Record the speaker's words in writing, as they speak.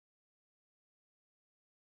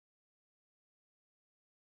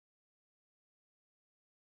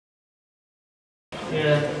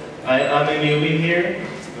Yeah, I'm a newbie here.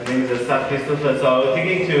 My name is Assaff Distelfeld, so I was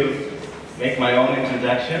thinking to make my own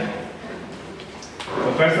introduction.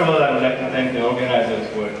 So first of all, I would like to thank the organizers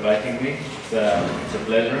for inviting me. It's a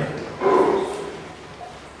pleasure.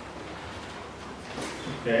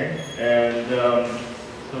 Okay, and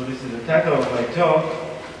so this is the title of my talk,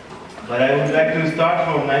 but I would like to start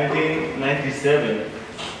from 1997.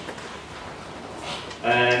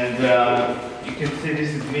 And you can see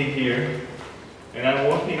this is me here. And I'm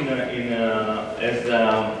working as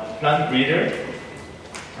a plant breeder,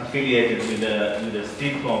 affiliated with a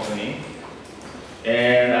seed company.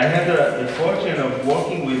 And I had the fortune of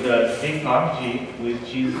working with Steve Archie,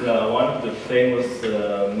 which is one of the famous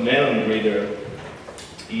melon breeder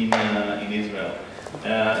in Israel.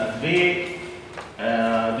 We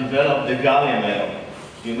developed the Galia melon.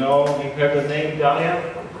 You heard the name Galia?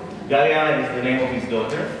 Galia is the name of his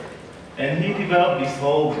daughter. And he developed this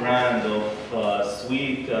whole brand of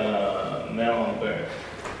sweet melon bird.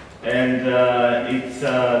 And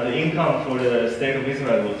the income for the state of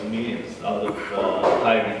Israel was millions out of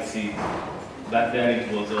hybrid seeds. Back then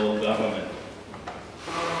it was all government.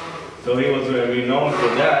 So he was renowned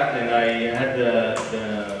for that, and I had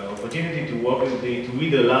the opportunity to work with to be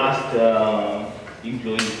the last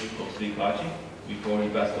employee of Steve Archie before he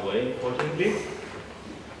passed away, unfortunately.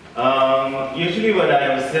 Usually when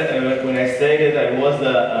I say that I was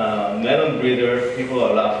a melon breeder, people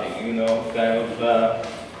are laughing, kind of,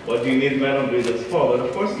 what do you need melon breeders for? But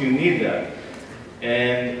of course you need that.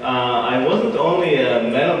 And I wasn't only a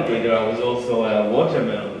melon breeder, I was also a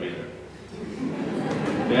watermelon breeder.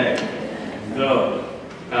 Okay. So,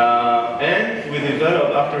 and we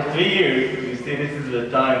developed, after 3 years, you see this is the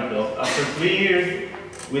time clock, after 3 years,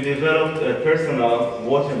 we developed a personal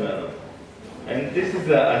watermelon. And this is,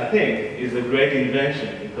 I think, is a great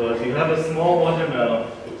invention, because you have a small watermelon,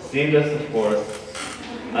 seedless of course,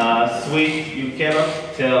 sweet, you cannot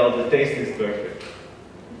tell, the taste is perfect.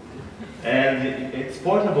 And it's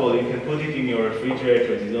portable, you can put it in your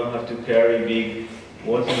refrigerator, you don't have to carry big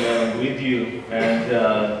watermelon with you, and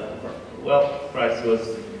well, price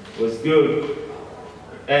was good.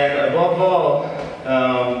 And above all,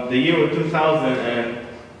 the year 2000 and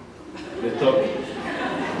the top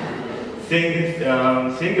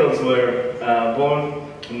singles were born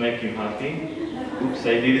to make you happy. Oops,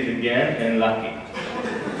 I did it again, and lucky.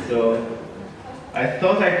 So I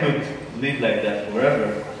thought I could live like that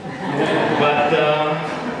forever. But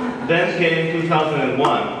then came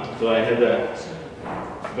 2001, so I had a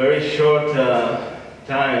very short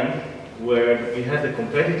time where we had the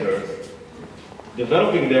competitors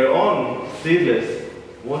developing their own seedless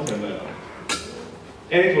watermelon.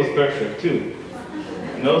 And it was perfect too.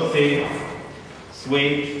 No seeds,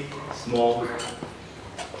 sweet, small.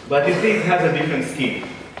 But you see, it has a different skin.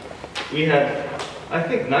 We had, I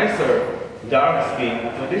think, nicer dark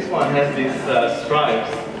skin, but this one has these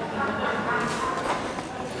stripes.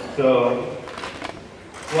 So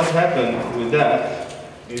what happened with that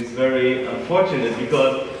is very unfortunate,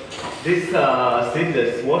 because this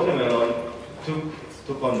seedless watermelon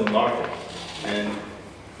took on the market, and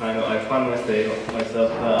I found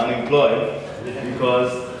myself unemployed,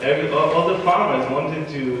 because all the farmers wanted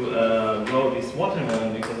to grow this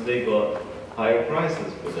watermelon because they got higher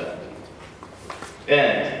prices for that.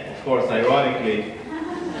 And, of course, ironically,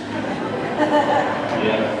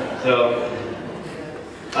 yeah, so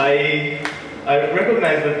I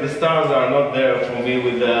recognize that the stars are not there for me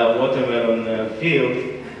with the watermelon field,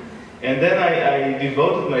 and then I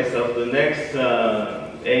devoted myself the next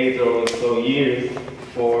 8 or so years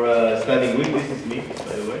for studying wheat. This is me,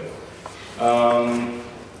 by the way.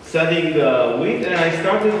 Studying wheat, and I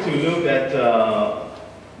started to look at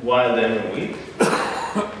wild emmer wheat,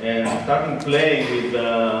 and started playing with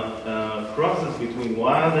crosses between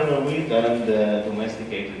wild emmer wheat and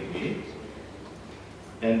domesticated wheat.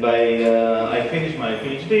 And I finished my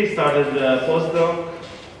PhD, started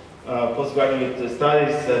postgraduate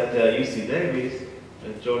studies at UC Davis,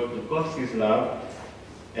 at George Dukowski's lab.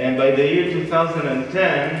 And by the year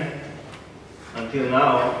 2010, until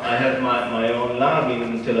now, I have my own lab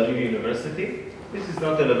in Tel Aviv University. This is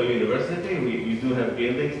not Tel Aviv University, we do have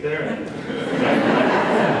buildings there,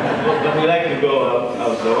 but we like to go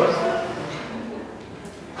outdoors.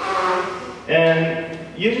 And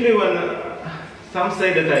usually when some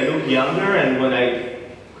say that I look younger, and when I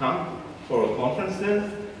come for conferences,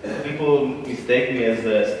 people mistake me as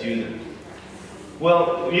a student.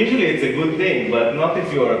 Well, usually it's a good thing, but not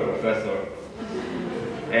if you are a professor.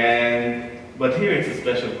 But here it's a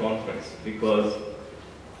special conference, because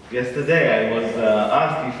yesterday I was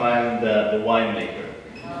asked if I'm the winemaker.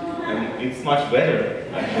 And it's much better,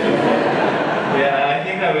 actually. Yeah, I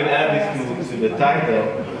think I will add this to the title.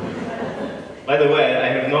 By the way, I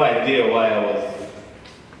have no idea why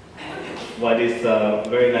this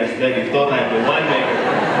very nice lady thought I'm the winemaker,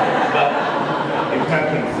 but it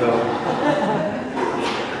happened, so.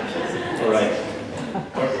 All right.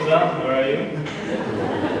 Ursula, where are you?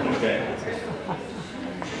 Okay.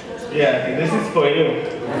 Yeah, this is for you.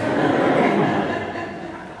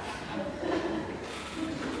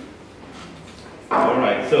 All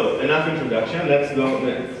right, so enough introduction. Let's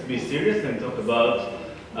be serious and talk about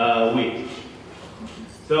wheat.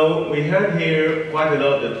 So we heard here quite a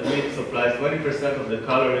lot that wheat supplies 20% of the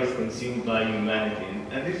calories consumed by humanity,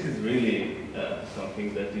 and this is really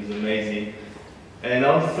something that is amazing. And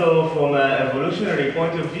also from an evolutionary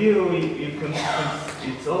point of view,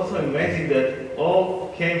 it's also amazing that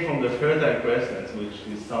all came from the Fertile Crescent, which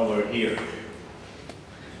is somewhere here.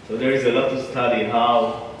 So there is a lot to study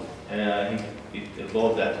how it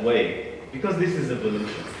evolved that way, because this is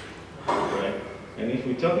evolution, right? And if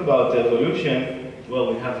we talk about evolution,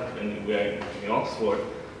 well, we are in Oxford,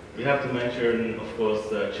 we have to mention, of course,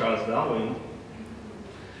 Charles Darwin.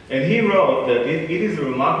 And he wrote that it is a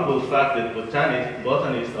remarkable fact that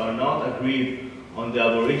botanists are not agreed on the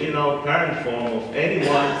aboriginal parent form of any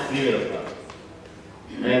one cereal plant.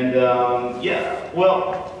 And yeah,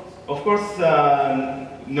 well, of course,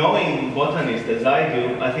 knowing botanists as I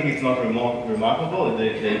do, I think it's not remarkable.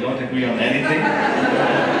 They don't agree on anything.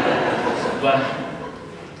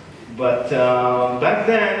 But back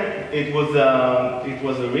then, it was a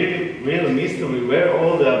real mystery where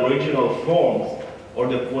all the aboriginal forms, or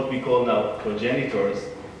what we call now progenitors,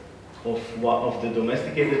 of the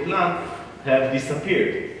domesticated plant have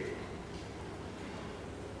disappeared.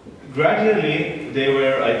 Gradually, they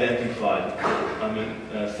were identified. I mean,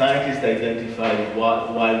 scientists identified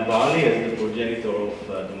wild barley as the progenitor of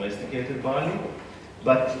domesticated barley,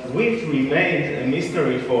 but wheat remained a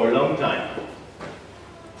mystery for a long time.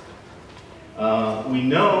 We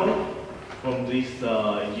know from this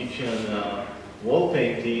Egyptian wall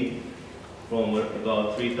painting from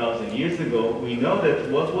about 3,000 years ago, we know that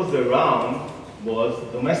what was around was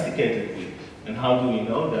domesticated wheat. And how do we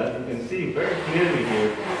know that? You can see very clearly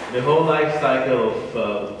here the whole life cycle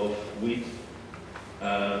of wheat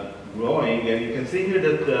growing, and you can see here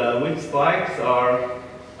that the wheat spikes are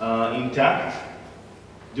intact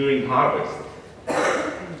during harvest.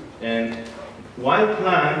 And wild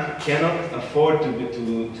plant cannot afford to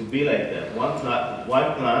be like that.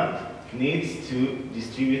 Wild plant needs to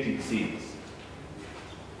distribute its seeds.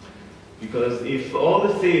 Because if all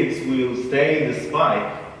the seeds will stay in the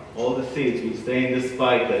spike, all the seeds will stay in the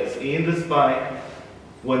spike that's in the spike,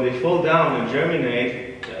 when they fall down and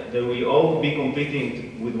germinate, they will all be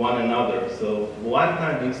competing with one another. So wild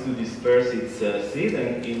plant needs to disperse its seed,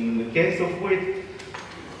 and in the case of wheat,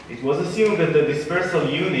 it was assumed that the dispersal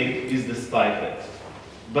unit is the spikelet.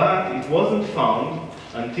 But it wasn't found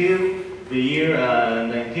until the year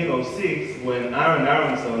 1906, when Aaron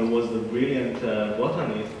Aronson was the brilliant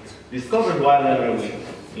botanist, discovered wild emmer wheat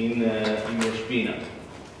in Rosh Pina,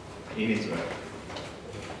 in Israel.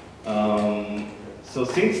 So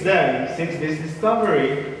since then, since this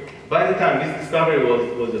discovery, by the time this discovery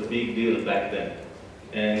was a big deal back then.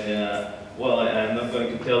 And well, I'm not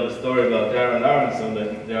going to tell the story about Aaron Aronson,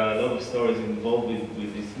 but there are a lot of stories involved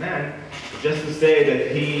with this man. Just to say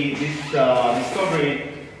that this discovery,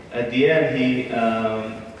 at the end,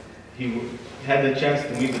 he had the chance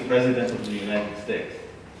to meet the President of the United States.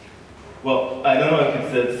 Well, I don't know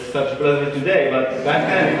if it's such a pleasure today, but back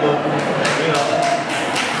then it was,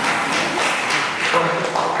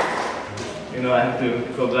 you know, I have to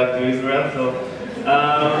go back to Israel, so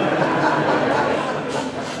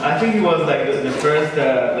I think he was like the first,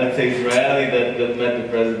 let's say, Israeli that met the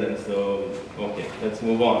president, so okay, let's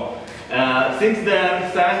move on. Since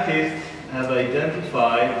then, scientists have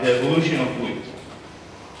identified the evolution of wheat.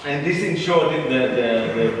 And this in short is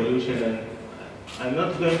the evolution, and I'm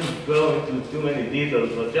not going to go into too many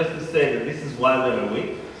details, but just to say that this is wild emmer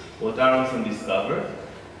wheat, what Aronson discovered.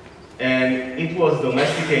 And it was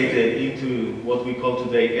domesticated into what we call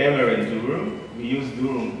today emmer and durum. We use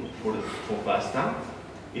durum for pasta.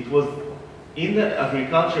 It was in the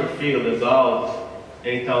agriculture field about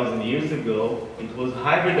 8,000 years ago. It was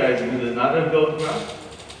hybridized with another goat grass.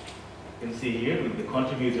 You can see here with the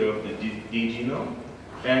contributor of the D genome.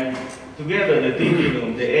 And together, the D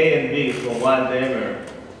genome, the A and B from wild emmer,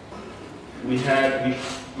 we had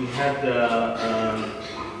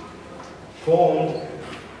formed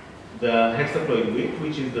the hexaploid wheat,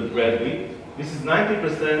 which is the bread wheat. This is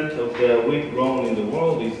 90% of the wheat grown in the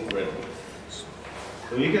world is bread wheat.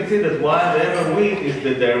 So you can see that wild emmer wheat is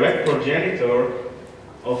the direct progenitor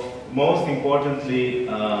of most importantly,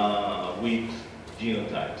 wheat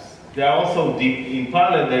genotypes. There are also in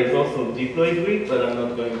parallel, there is also diploid wheat, but I'm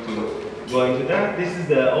not going to go into that. This is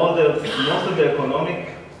most of the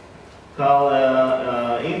economic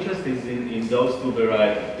interest is in those two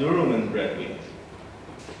varieties, durum and bread wheat.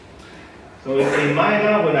 So in my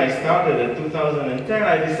lab, when I started in 2010,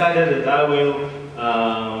 I decided that I will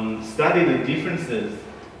study the differences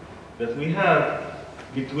that we have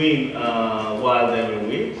between wild Emmer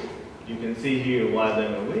wheat. You can see here wild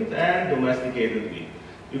Emmer wheat and domesticated wheat.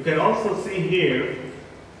 You can also see here,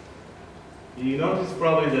 you notice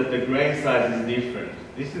probably that the grain size is different.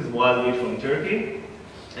 This is wild wheat from Turkey,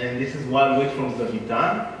 and this is wild wheat from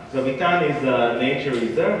Zavitan. Zavitan is a nature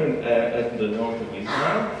reserve at the north of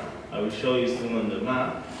Israel. I will show you soon on the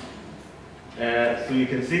map. So you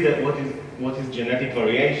can see that what is genetic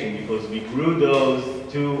variation, because we grew those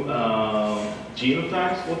two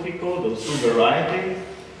genotypes, what we call those two varieties.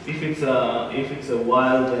 If it's a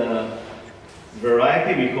wild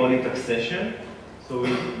variety, we call it accession. So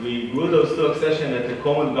we grew those two accession at a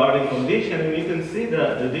common garden condition, and you can see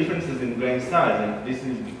the differences in grain size, and this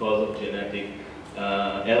is because of genetic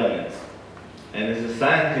elements. And as a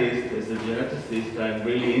scientist, as a geneticist, I'm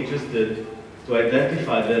really interested to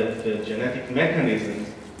identify the genetic mechanisms,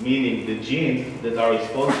 meaning the genes that are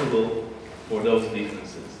responsible for those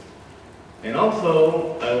differences. And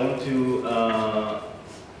also, I want to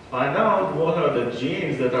find out what are the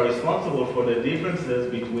genes that are responsible for the differences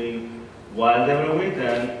between wild Emmer wheat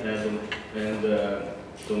and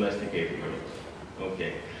domesticated wheat.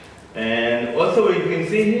 Okay. And also you can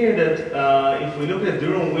see here that if we look at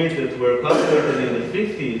durum wheat that were cultivated in the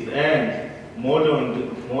 50s and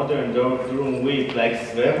modern durum wheat like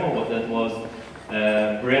Svevo, that was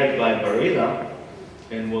bred by Barilla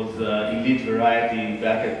and was elite variety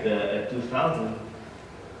back at 2000,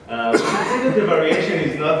 we can see that the variation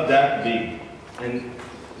is not that big. And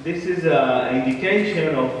this is an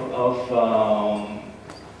indication of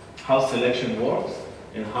how selection works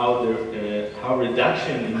and how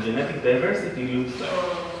reduction in genetic diversity looks like.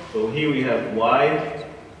 So here we have wide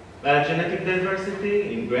genetic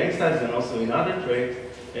diversity in grain size and also in other traits,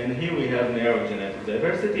 and here we have narrow genetic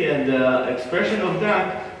diversity, and the expression of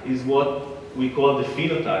that is what we call the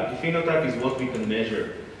phenotype. The phenotype is what we can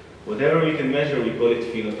measure. Whatever we can measure, we call it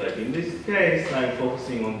phenotype. In this case, I'm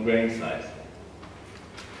focusing on grain size.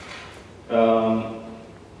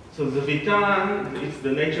 So Zavitan, it's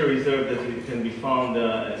the nature reserve that can be found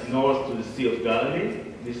north to the Sea of Galilee.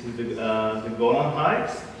 This is the Golan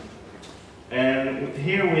Heights. And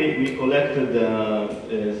here we collected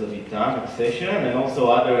Zavitan accession and also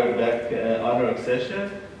other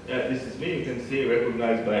accession. This is me, you can see,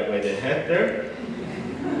 recognized by the head there.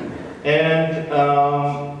 And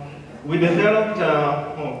we developed a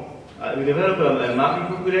mapping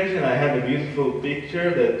population. I had a beautiful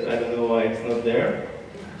picture that I don't know why it's not there.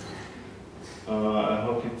 I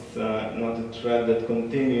hope it's not a trend that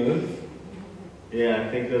continues. Yeah, I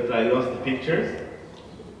think that I lost the pictures.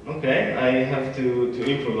 Okay, I have to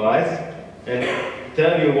improvise and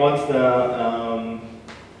tell you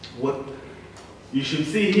what you should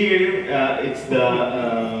see here. It's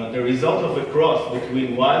the result of a cross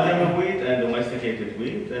between wild Emmer wheat and domesticated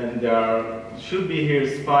wheat, and there should be here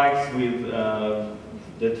spikes with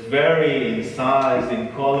that vary in size, in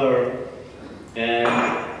color, and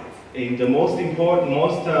in the most important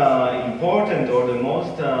or the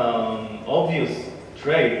most obvious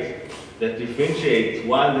trait that differentiates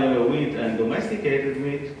wild Emmer wheat and domesticated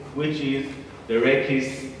wheat, which is the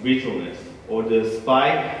rachis brittleness, or the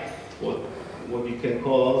spike, what you can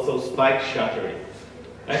call also spike shattering.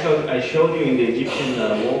 I showed you in the Egyptian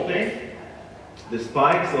wall paint, the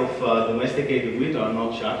spikes of domesticated wheat are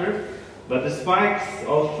not shattered, but the spikes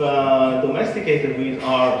of domesticated wheat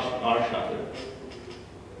are shattered.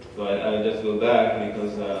 So I'll just go back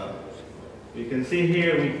because you can see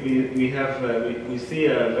here we see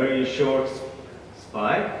a very short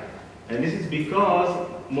spike, and this is because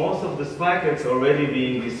most of the spikelets are already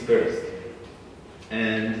being dispersed.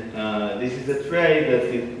 And this is a trait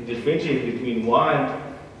that differentiates between wild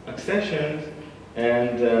accessions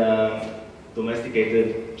and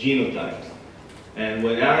domesticated genotypes. And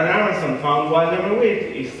when Aaron Aronson found wild Emmer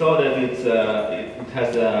wheat, he saw that it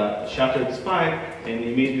has a shattered spike, and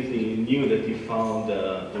immediately knew that he found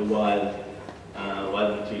the wild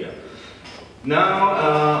material. Now,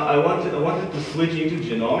 I wanted to switch into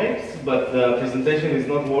genomics, but the presentation is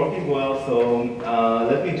not working well, so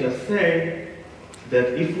let me just say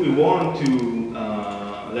that if we want to,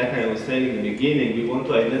 like I was saying in the beginning, we want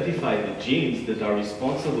to identify the genes that are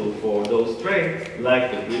responsible for those traits,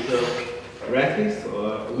 like the brittle practice,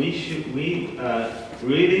 we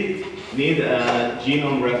really need a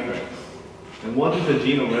genome reference. And what is a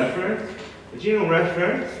genome reference? A genome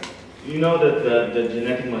reference, you know that the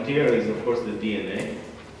genetic material is, of course, the DNA.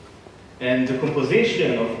 And the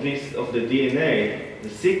composition of the DNA, the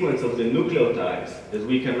sequence of the nucleotides that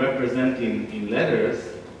we can represent in letters,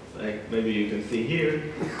 like maybe you can see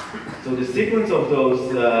here. So the sequence of those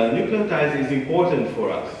nucleotides is important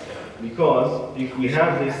for us, because if we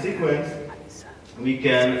have this sequence, we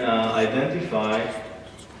can identify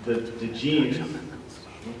the genes.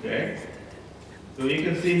 Okay. So you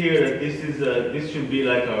can see here that this should be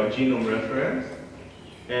like our genome reference,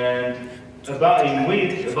 and in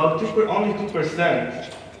wheat, only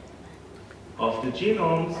 2% of the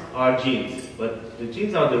genomes are genes, but the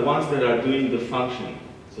genes are the ones that are doing the function,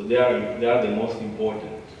 so they are the most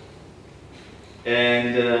important.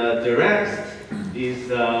 And the rest is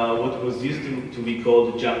what was used to be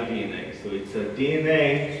called junk DNA. So it's a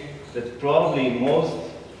DNA that probably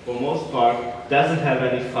for most part doesn't have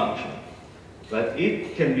any function. But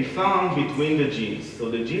it can be found between the genes. So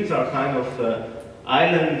the genes are kind of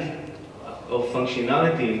island of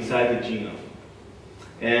functionality inside the genome.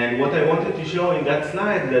 And what I wanted to show in that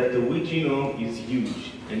slide that the wheat genome is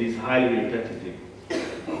huge and is highly repetitive.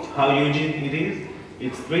 How huge it is?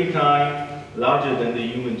 It's 3 times larger than the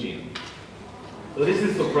human genome. So this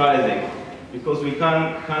is surprising because we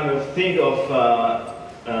can kind of think of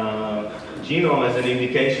genome as an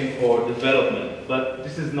indication for development, but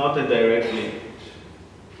this is not a direct link.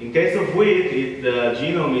 In case of wheat, the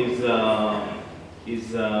genome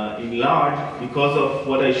is enlarged because of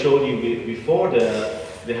what I showed you before,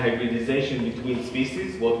 the hybridization between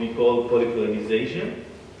species, what we call polyploidization,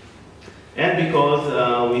 and because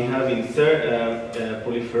we have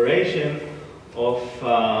proliferation of,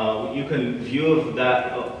 you can view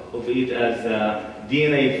of it as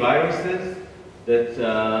DNA viruses that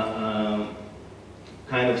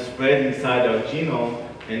kind of spread inside our genome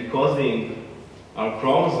and causing our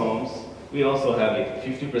chromosomes. We also have it.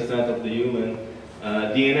 50% of the human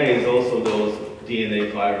DNA is also those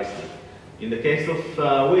DNA viruses. In the case of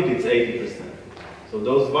wheat, it's 80%. So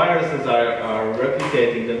those viruses are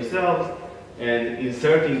replicating themselves and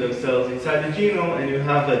inserting themselves inside the genome, and you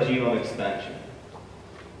have a genome expansion.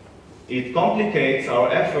 It complicates our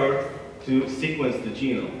effort to sequence the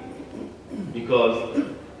genome, because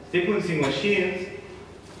sequencing machines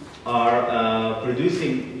are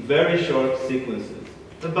producing very short sequences,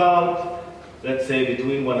 about, let's say,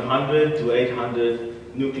 between 100 to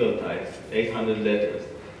 800 nucleotides, 800 letters.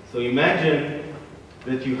 So imagine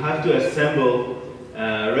that you have to assemble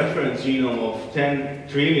a reference genome of 10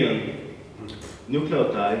 trillion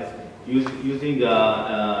nucleotides using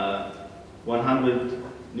a 100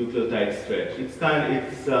 nucleotide stretch.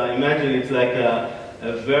 Imagine it's like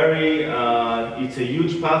it's a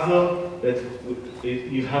huge puzzle that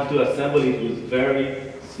you have to assemble it with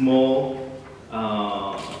very small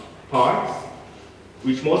parts,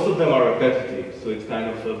 which most of them are repetitive, so it's kind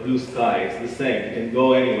of a blue sky, it's the same, it can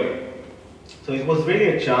go anywhere. So it was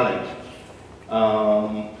really a challenge.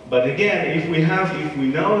 But again, if we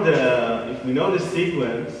know the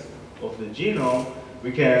sequence of the genome,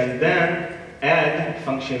 we can then add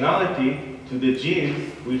functionality to the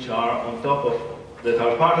genes which are on top of, that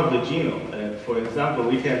are part of the genome. And for example,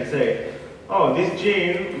 we can say, oh, this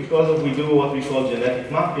gene, because we do what we call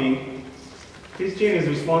genetic mapping, this gene is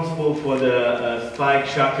responsible for the spike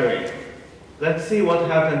shattering. Let's see what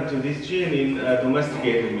happened to this gene in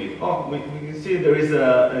domesticated meat. Oh, we can see there is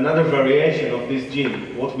another variation of this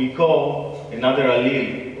gene, what we call another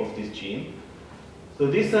allele of this gene. So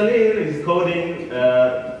this allele is coding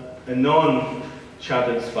a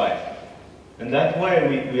non-shattered spike. And that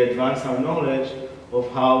way we advance our knowledge of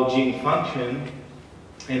how genes function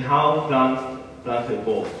and how plants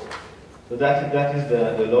evolve. So that is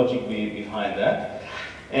the logic behind that.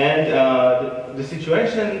 And the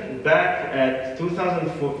situation back at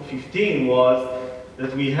 2015 was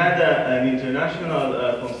that we had an international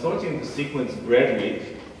consortium to sequence bread wheat,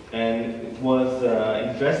 and it was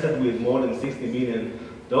invested with more than $60 million.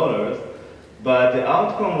 But the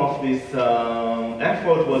outcome of this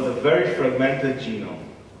effort was a very fragmented genome.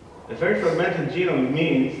 A very fragmented genome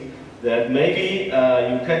means that maybe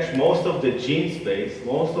you catch most of the gene space,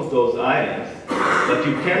 most of those islands, but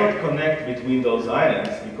you cannot connect between those islands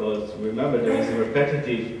because, remember, there is a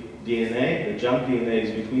repetitive DNA, the junk DNA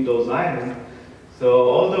is between those islands. So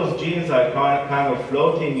all those genes are kind of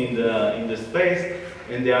floating in the space,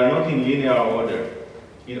 and they are not in linear order.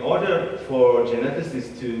 In order for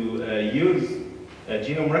geneticists to use a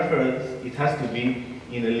genome reference, it has to be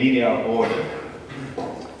in a linear order.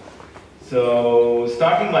 So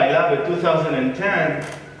starting my lab in 2010,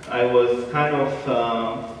 I was kind of,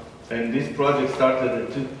 and this project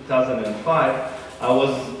started in 2005, I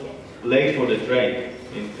was late for the train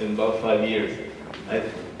in about 5 years.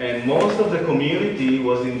 And most of the community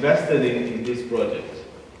was invested in this project.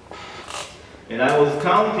 And I was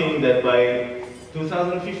counting that by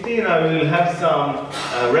 2015 I will have some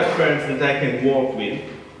reference that I can work with.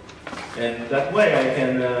 And that way I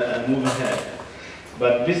can move ahead.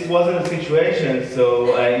 But this wasn't the situation,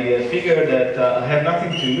 so I figured that I have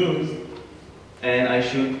nothing to lose and I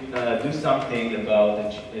should do something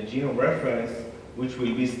about a genome reference which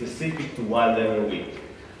will be specific to wild error wheat.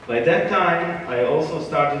 By that time, I also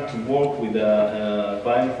started to work with a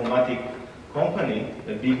bioinformatic company,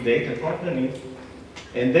 a big data company,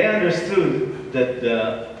 and they understood that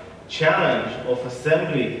the challenge of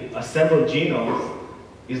assembled genomes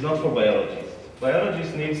is not for biologists.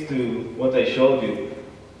 Biologists need to, what I showed you,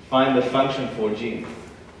 find a function for genes.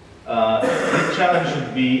 This challenge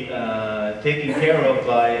should be taken care of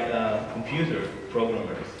by computer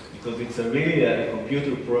programmers, because it's really a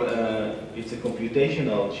it's a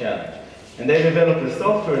computational challenge. And they developed a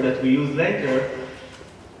software that we use later,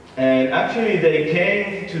 and actually they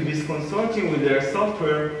came to this consortium with their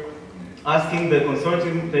software, asking the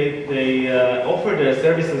consortium, they offer their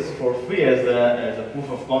services for free as a proof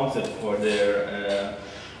of concept for their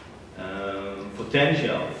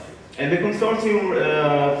potential. And the consortium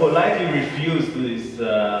politely refused this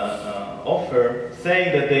offer,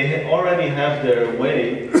 saying that they already have their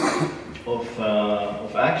way of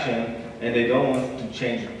action and they don't want to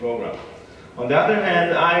change the program. On the other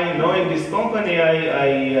hand, knowing this company,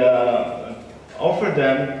 I offered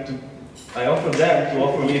them to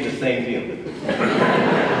offer me the same deal.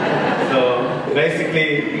 So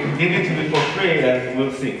basically, give it to me for free and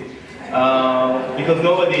we'll see. Because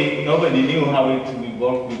nobody knew how it would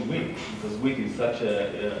work with wheat, because wheat is such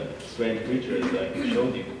a strange creature, as I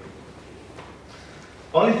showed you.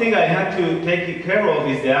 Only thing I had to take care of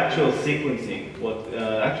is the actual sequencing.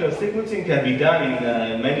 Actual sequencing can be done in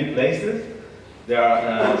many places. There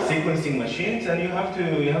are sequencing machines, and you have to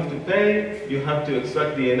pay. You have to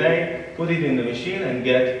extract DNA, put it in the machine, and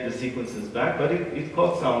get the sequences back. But it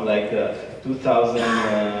costs some like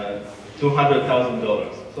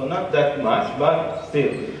 $200,000. So not that much, but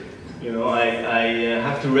still, you know, I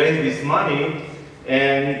have to raise this money,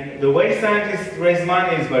 and the way scientists raise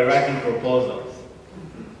money is by writing proposals.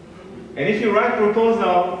 And if you write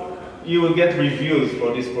proposal, you will get reviews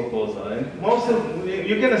for this proposal. And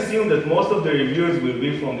you can assume that most of the reviews will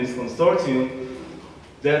be from this consortium,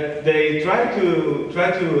 that they try to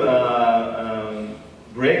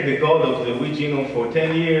break the code of the wheat genome for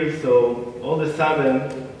 10 years, so all of a sudden,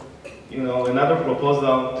 you know, another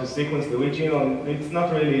proposal to sequence the wheat genome, it's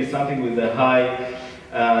not really something with the high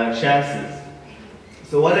chances.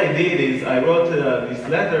 So what I did is I wrote this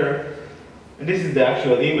letter, and this is the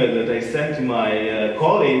actual email that I sent to my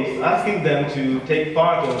colleagues, asking them to take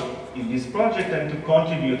part in this project and to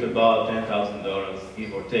contribute about $10,000,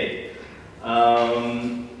 give or take.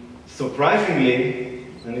 Surprisingly,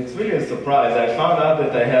 and it's really a surprise, I found out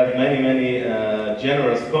that I have many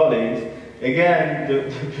generous colleagues. Again,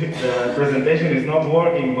 the presentation is not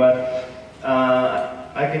working, but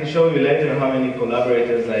I can show you later how many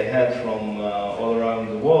collaborators I had from all around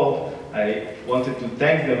the world. I wanted to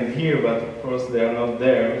thank them here, but of course they are not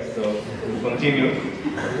there, so we'll continue.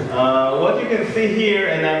 What you can see here,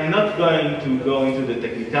 and I'm not going to go into the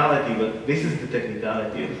technicality, but this is the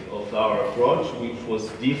technicality of our approach, which was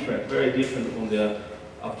different, very different from the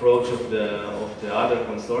approach of the other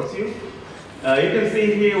consortium. You can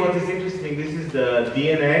see here what is interesting. This is the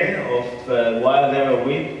DNA of wild error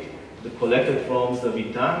wheat, collected from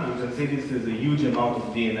Zavitan. You can see this is a huge amount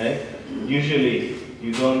of DNA. Usually,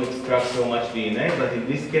 you don't extract so much DNA, but in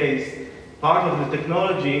this case, part of the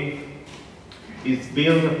technology is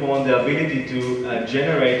built upon the ability to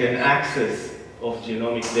generate an access of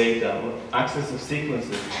genomic data, or access of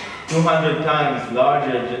sequences, 200 times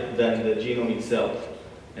larger than the genome itself.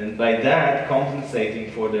 And by that,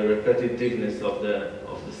 compensating for the repetitiveness of the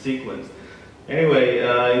sequence. Anyway,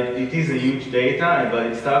 it is a huge data, but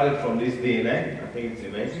it started from this DNA. I think it's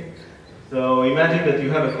amazing. So imagine that you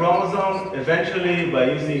have a chromosome. Eventually, by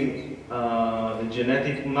using the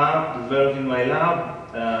genetic map developed in my lab,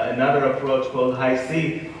 another approach called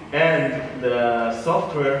Hi-C, and the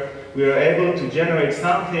software, we are able to generate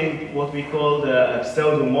something, what we call a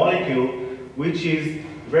pseudo-molecule, which is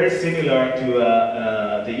very similar to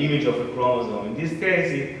the image of a chromosome. In this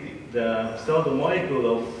case, the pseudo-molecule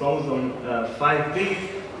of chromosome 5p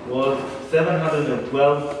was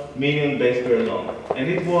 712 million base pair long. And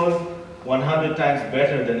it was 100 times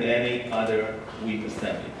better than any other wheat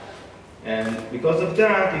assembly. And because of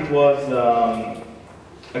that, it was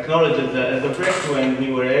acknowledged as a breakthrough, and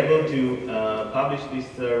we were able to publish this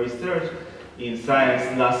research in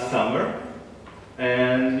Science last summer.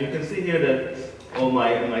 And you can see here that all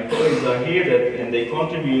my colleagues are here, and they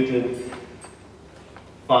contributed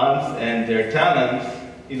funds and their talents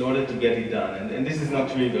in order to get it done. And this is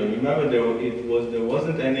not trivial. Remember, there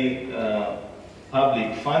wasn't any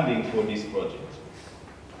public funding for this project.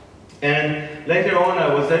 And later on,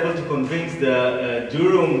 I was able to convince the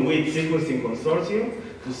Durum Wheat Sequencing Consortium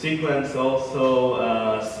to sequence also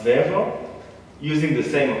Svevo using the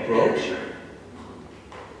same approach.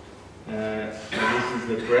 This is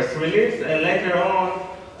the press release. And later on,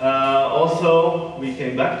 also, we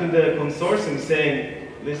came back to the consortium saying,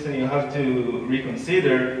 listen, you have to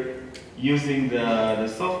reconsider using the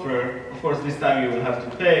software. Of course, this time you will have to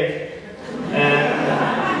pay.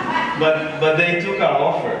 But they took our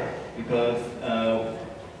offer because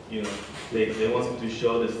you know, they wanted to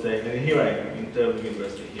show the same. And here I am in Tel-Aviv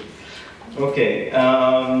University here. Okay,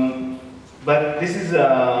 but this is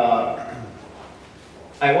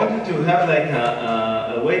I wanted to have like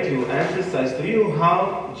a way to emphasize to you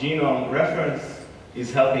how genome reference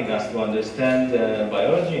is helping us to understand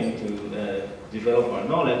biology and to develop our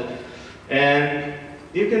knowledge. And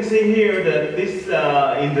you can see here that this,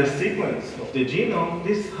 in the sequence of the genome,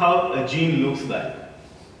 this is how a gene looks like.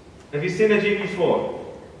 Have you seen a gene before?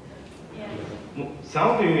 Yeah.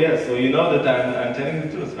 Some of you, yes, so you know that I'm telling the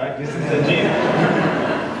truth, right? This is a gene.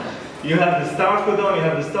 You have the start codon, you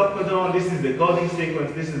have the stop codon, this is the coding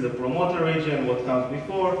sequence, this is the promoter region, what comes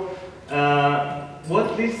before.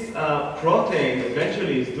 What this protein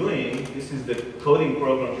eventually is doing, this is the coding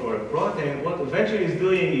program for a protein, what eventually is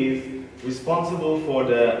doing is responsible for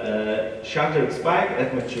the shattered spike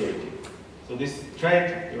at maturity. So this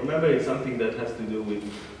trait, you remember, it's something that has to do with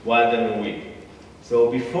wild and wheat. So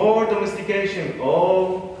before domestication,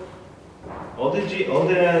 all the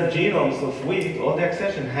genomes of wheat, all the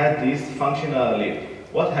accession had this functional allele.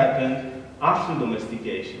 What happened after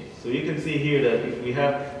domestication? So you can see here that if we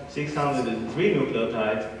have 603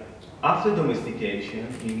 nucleotides, after domestication,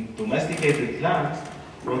 in domesticated plants,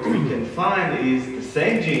 what we can find is the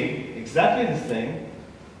same gene, exactly the same,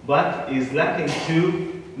 but is lacking 2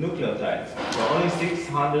 nucleotides. So only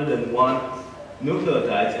 601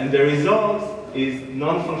 nucleotides, and the result is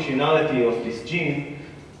non-functionality of this gene,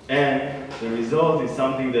 and the result is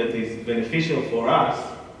something that is beneficial for us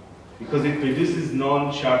because it produces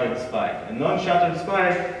non-shattered spike. And non-shattered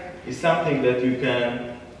spike is something that you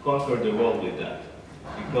can conquer the world with that.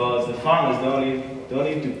 Because the farmers don't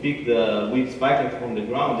need to pick the wheat spikelet from the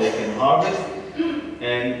ground, they can harvest,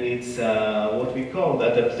 and it's what we call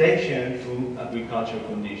adaptation to agricultural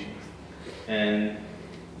conditions. And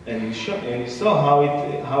you saw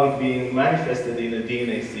how it being manifested in a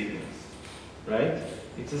DNA sequence, right?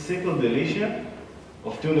 It's a simple deletion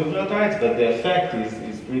of 2 nucleotides, but the effect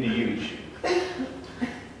is pretty huge.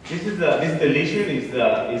 This deletion is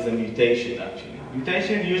a mutation, actually.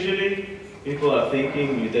 Mutation, usually, people are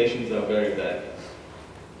thinking mutations are very bad.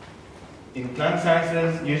 In plant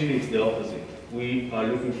sciences, usually it's the opposite. We are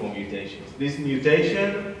looking for mutations. This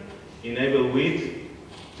mutation enables wheat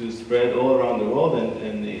to spread all around the world,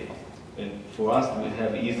 and for us, we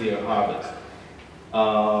have easier harvest.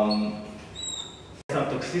 Some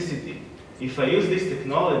toxicity. If I use this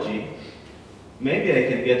technology, maybe I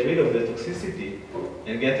can get rid of the toxicity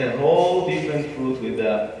and get a whole different fruit with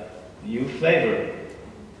a new flavor.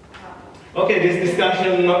 Okay, this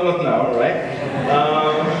discussion, not now, right?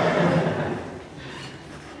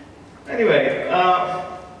 Anyway,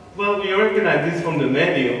 well, we recognize this from the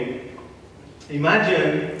menu.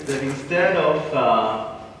 Imagine that instead of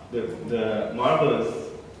the marvelous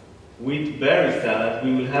wheat berry salad,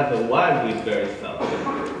 we will have a wild wheat berry salad,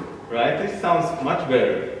 right? This sounds much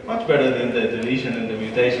better than the deletion and the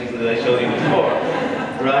mutations that I showed you before,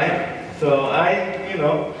 right? So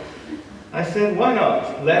I said, why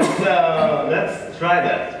not? Let's try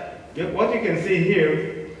that. What you can see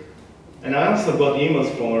here, and I also got emails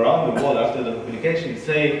from around the world after the publication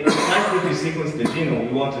saying, nice that you sequence the genome,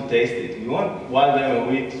 we want to taste it. We want wild lemon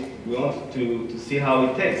wheat, we want to see how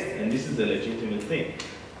it tastes, and this is a legitimate thing.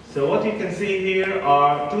 So what you can see here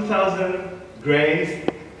are 2,000 grains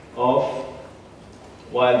of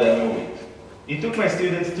wild lemon wheat. It took my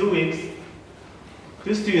students 2 weeks,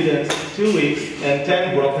 2 students, 2 weeks, and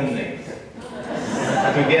 10 broken nails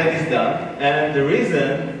to get this done. And the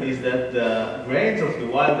reason is that the grains of the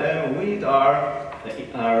wild lemon wheat are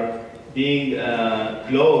being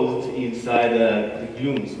closed inside the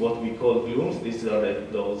glooms, what we call glooms. These are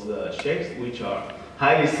those shapes which are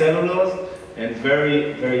highly cellulose and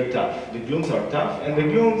very, very tough. The glutes are tough, and the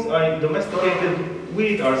glutes in domesticated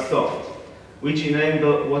wheat are soft, which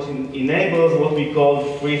enables what we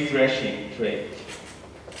call free threshing trait.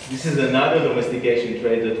 This is another domestication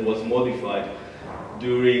trait that was modified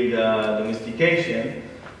during domestication.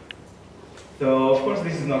 So, of course,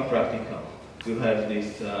 this is not practical to have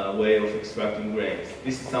this way of extracting grains.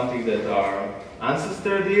 This is something that our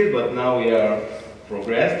ancestors did, but now we are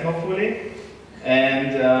progressed, hopefully.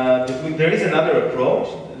 And there is another approach.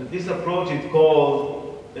 This approach is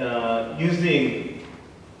called using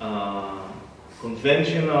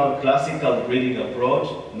conventional, classical breeding approach,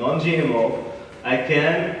 non-GMO. I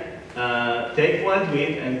can take wild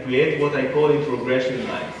wheat and create what I call introgression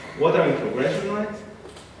lines. What are introgression lines?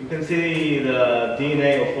 You can see the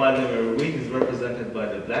DNA of wild emer wheat is represented by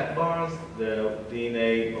the black bars, the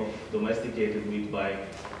DNA of domesticated wheat by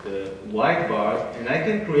the white bars, and I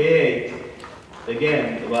can create,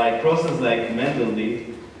 again, by process like Mendel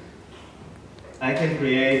did, I can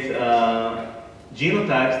create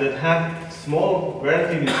genotypes that have small,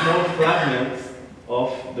 relatively small fragments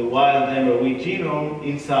of the wild emer wheat genome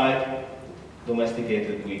inside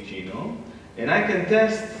domesticated wheat genome. And I can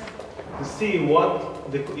test to see what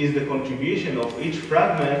is the contribution of each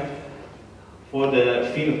fragment for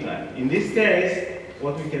the phenotype. In this case,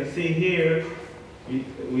 what we can see here,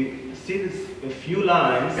 we see a few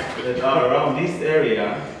lines that are around this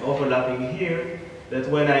area, overlapping here, that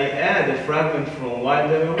when I add a fragment from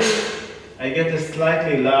wild emer wheat, I get a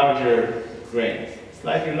slightly larger grains.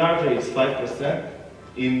 Slightly larger is 5%.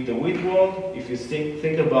 In the wheat world, if you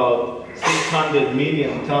think about 600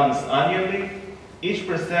 million tons annually, each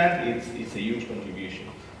percent, it's a huge contribution.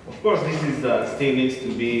 Of course, this is still needs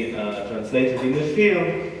to be translated in the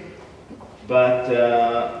field, but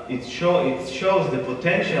it shows the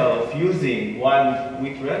potential of using wild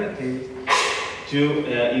wheat relatives to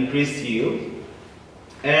increase yield.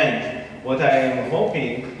 And what I am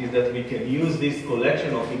hoping is that we can use this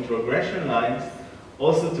collection of introgression lines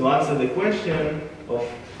also to answer the question of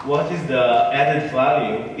what is the added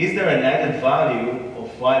value. Is there an added value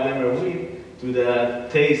of wild emer wheat to the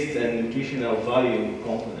taste and nutritional value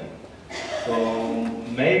component? So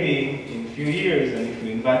maybe in a few years, and if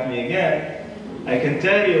you invite me again, I can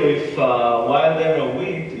tell you if wild emer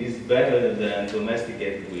wheat is better than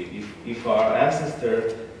domesticated wheat, if our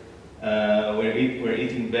ancestors were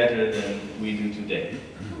eating better than we do today.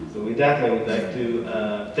 So with that, I would like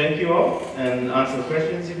to thank you all and answer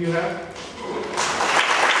questions if you have.